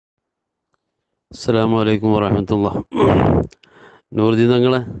അസ്സലാമു അലൈക്കും വറഹ്മത്തുള്ളാഹി. നൂറുദ്ദീൻ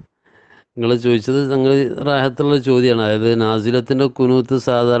നിങ്ങൾ ചോദിച്ചത് റാഹത്തുള്ള ചോദ്യമാണ്. അതായത് നാസിലത്തിൻ്റെ കുനൂത്ത്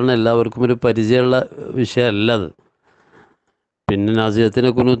സാധാരണ എല്ലാവർക്കും ഒരു പരിചയമുള്ള വിഷയമല്ല അത്. പിന്നെ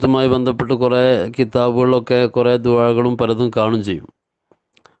നാസിലത്തിൻ്റെ കുനൂത്തുമായി ബന്ധപ്പെട്ട് കുറേ കിതാബുകളിലൊക്കെ കുറേ ദുആകളും പലതും കാണും ചെയ്യും.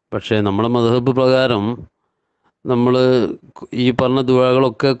 പക്ഷേ നമ്മുടെ മദ്ഹബ് പ്രകാരം നമ്മൾ ഈ പറഞ്ഞ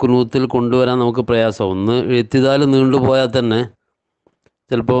ദുആകളൊക്കെ കുനൂത്തിൽ കൊണ്ടുവരാൻ നമുക്ക് പ്രയാസം. ഒന്ന് എഴുത്തിദാൽ നീണ്ടുപോയാൽ തന്നെ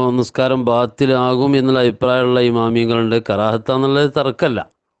ചിലപ്പോൾ നിസ്കാരം ബാത്തിലാകും എന്നുള്ള അഭിപ്രായമുള്ള ഇമാമിയങ്ങളുണ്ട്. കറാഹത്താന്നുള്ളത് തർക്കമല്ല.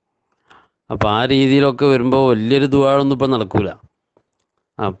 അപ്പോൾ ആ രീതിയിലൊക്കെ വരുമ്പോൾ വലിയൊരു ദുആയൊന്നും ഇപ്പം നടക്കൂല.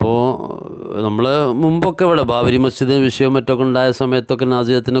 അപ്പോൾ നമ്മൾ മുമ്പൊക്കെ ഇവിടെ ബാബരി മസ്ജിദ് വിഷയം മറ്റൊക്കെ ഉണ്ടായ സമയത്തൊക്കെ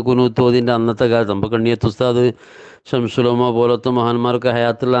നാസിലത്തിൻ്റെ കുനൂത്ത് ഓതിൻ്റെ അന്നത്തെ കാലത്ത് നമുക്ക് കണ്ണിയത്ത് ഉസ്താദ് ഷംസുലമ പോലത്തെ മഹാന്മാർക്ക്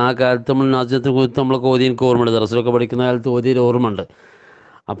ഹയാത്തുള്ള ആ കാലത്ത് നമ്മൾ നാസിലത്തിൻ്റെ കുനൂത്ത് നമ്മളൊക്കെ ഓതി എനിക്ക് ഓർമ്മയുണ്ട്. ദർസിലൊക്കെ പഠിക്കുന്ന കാലത്ത് ഓതിയൊരു ഓർമ്മയുണ്ട്.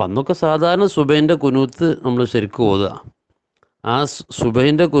 അപ്പം അന്നൊക്കെ സാധാരണ സുബൈൻ്റെ കുനൂത്ത് നമ്മൾ ശരിക്കും ഓതുക. ആ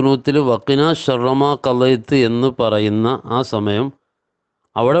സുബൈൻ്റെ കുനൂത്തിൽ വഖിന ശർറമ ഖളൈത്ത് എന്ന് പറയുന്ന ആ സമയം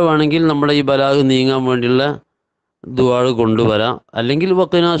അവിടെ വേണമെങ്കിൽ നമ്മുടെ ഈ ബലാഗ് നീങ്ങാൻ വേണ്ടിയുള്ള ദുആ കൊണ്ടുവരാം. അല്ലെങ്കിൽ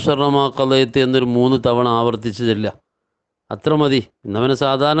വഖിന ശർറമ ഖളൈത്ത് എന്നൊരു 3 തവണ ആവർത്തിച്ച് ചെല്ലുക, അത്ര മതി. ഇന്നവനെ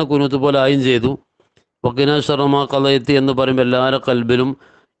സാധാരണ കുനൂത്ത് പോലെ ആയും ചെയ്തു. വഖിന ശർറമ ഖളൈത്ത് എന്ന് പറയുമ്പോൾ എല്ലാവരുടെ കൽബിലും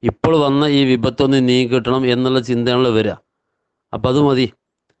ഇപ്പോൾ വന്ന ഈ വിപത്തൊന്ന് നീങ്ങി കിട്ടണം എന്നുള്ള ചിന്തയാണല്ലോ വരിക. അപ്പം അത് മതി.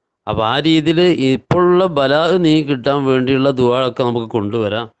 അപ്പോൾ ആ രീതിയിൽ ഇപ്പോഴുള്ള ബലാഗ് നീങ്ങി കിട്ടാൻ വേണ്ടിയുള്ള ദുആകളൊക്കെ നമുക്ക്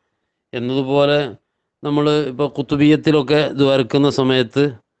കൊണ്ടുവരാം. എന്നതുപോലെ നമ്മൾ ഇപ്പോൾ ഖുതുബിയ്യത്തിലൊക്കെ ദുആർക്കുന്ന സമയത്ത്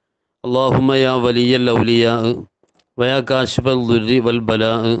അല്ലാഹുമ്മ യാ വലിയൽ ഔലിയാ വയാ കാശിഫൽ ദുർരി വൽ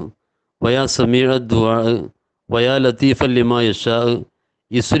ബലാ വയാ സമീഅ ദുആ വയാ ലത്തീഫൽ ലിമാ യശാ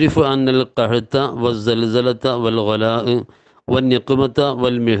യുസ്രിഫ് അന്നൽ ഖഹ്ത വസ്സൽസലത വൽ ഗലാ വൻ നിഖ്മത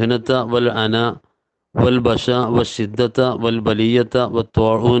വൽ മിഹ്നത വൽ അനാ വൽ ബഷ വഷിദ്ദത വൽ ബലിയത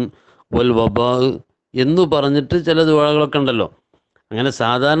വത്വാഊൻ വൽ വബാ എന്ന് പറഞ്ഞിട്ട് ചില ദുആകളൊക്കെ ഉണ്ടല്ലോ. അങ്ങനെ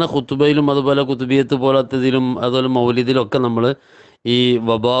സാധാരണ ഖുതുബയിലും അതുപോലെ ഖുതുബിയത്ത് പോലത്തതിലും അതുപോലെ മൗലിദിലൊക്കെ നമ്മൾ ഈ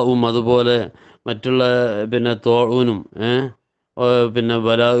വബാവും അതുപോലെ മറ്റുള്ള പിന്നെ ത്വാഊനും പിന്നെ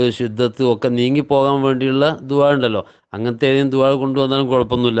ബലാഗ് ഷിദ്ദത്തും ഒക്കെ നീങ്ങിപ്പോകാൻ വേണ്ടിയുള്ള ദുആ ഉണ്ടല്ലോ. അങ്ങനത്തെ ഏതെങ്കിലും ദുആ കൊണ്ടുവന്നാലും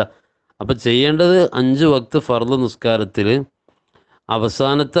കുഴപ്പമൊന്നുമില്ല. അപ്പം ചെയ്യേണ്ടത് 5 വക്ത് ഫർള് നിസ്കാരത്തിൽ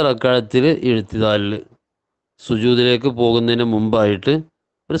അവസാനത്തെ റക്അത്തിൽ ഇഴ്തിദാലിൽ സുജൂദിലേക്ക് പോകുന്നതിന് മുമ്പായിട്ട്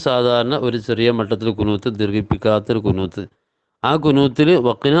ഒരു സാധാരണ ഒരു ചെറിയ മട്ടത്തിൽ കുനൂത്ത്, ദീർഘിപ്പിക്കാത്തൊരു കുനൂത്ത്, ആ കുനൂത്തിൽ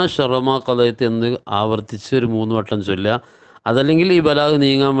വഖിന ശർറമ ഖളൈത്ത് എന്ന് ആവർത്തിച്ച് ഒരു 3 വട്ടം ചൊല്ലുക. അതല്ലെങ്കിൽ ഈ ബലാഗ്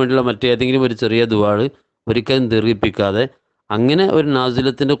നീങ്ങാൻ വേണ്ടിയുള്ള മറ്റേതെങ്കിലും ഒരു ചെറിയ ദുആ ഒരിക്കലും ദീർഘിപ്പിക്കാതെ അങ്ങനെ ഒരു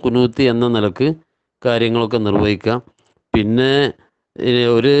നാസിലത്തിൻ്റെ കുനൂത്ത് എന്ന നിലക്ക് കാര്യങ്ങളൊക്കെ നിർവഹിക്കുക. പിന്നെ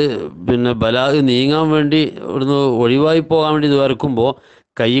ബലാഗ് നീങ്ങാൻ വേണ്ടി ഇവിടുന്ന് ഒഴിവായി പോകാൻ വേണ്ടി ദുആർക്കുമ്പോൾ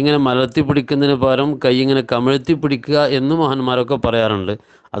കൈ ഇങ്ങനെ മലർത്തി പിടിക്കുന്നതിന് പകരം കൈ ഇങ്ങനെ കമഴ്ത്തി പിടിക്കുക എന്ന് മഹാന്മാരൊക്കെ പറയാറുണ്ട്.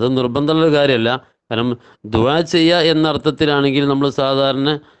 അത് നിർബന്ധമുള്ള കാര്യമല്ല. കാരണം ദുആ ചെയ്യുക എന്ന അർത്ഥത്തിലാണെങ്കിൽ നമ്മൾ സാധാരണ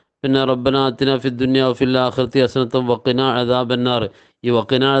പിന്നെ റബ്ബന ആതിന ഫിദ്ദുനിയ വഫിൽ ആഖിറതി ഹസനത്തൻ വഖിന അദാബന്നാർ, ഈ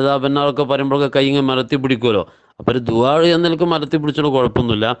വഖിന അദാബന്നാറൊക്കെ പറയുമ്പോഴൊക്കെ കൈ ഇങ്ങനെ മലർത്തി പിടിക്കുമല്ലോ. അപ്പോൾ ഒരു ദുആ എന്ന നിലക്ക് മലർത്തി പിടിച്ചോണ്ട്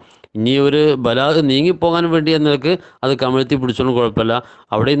കുഴപ്പമൊന്നുമില്ല. ഇനി ഒരു ബലാഗ് നീങ്ങിപ്പോകാൻ വേണ്ടി എന്ന നിലക്ക് അത് കമഴ്ത്തി പിടിച്ചോണ്ട് കുഴപ്പമില്ല.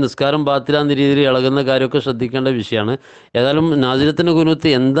 അവിടെ ഈ നിസ്കാരം ബാത്തിലാന്ന രീതിയിൽ ഇളകുന്ന കാര്യമൊക്കെ ശ്രദ്ധിക്കേണ്ട വിഷയമാണ്. ഏതായാലും നാസിലത്തിൻ്റെ കുനൂത്ത്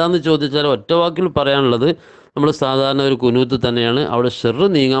എന്താണെന്ന് ചോദിച്ചാൽ ഒറ്റ വാക്കിൽ പറയാനുള്ളത് നമ്മൾ സാധാരണ ഒരു കുനൂത്ത് തന്നെയാണ്. അവിടെ ഷർറ്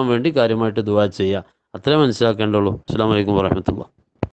നീങ്ങാൻ വേണ്ടി കാര്യമായിട്ട് ദുആ ചെയ്യുക, അത്രേ മനസ്സിലാക്കേണ്ടുള്ളൂ. അസ്സലാമു അലൈക്കും വറഹ്മത്തുള്ളാഹി.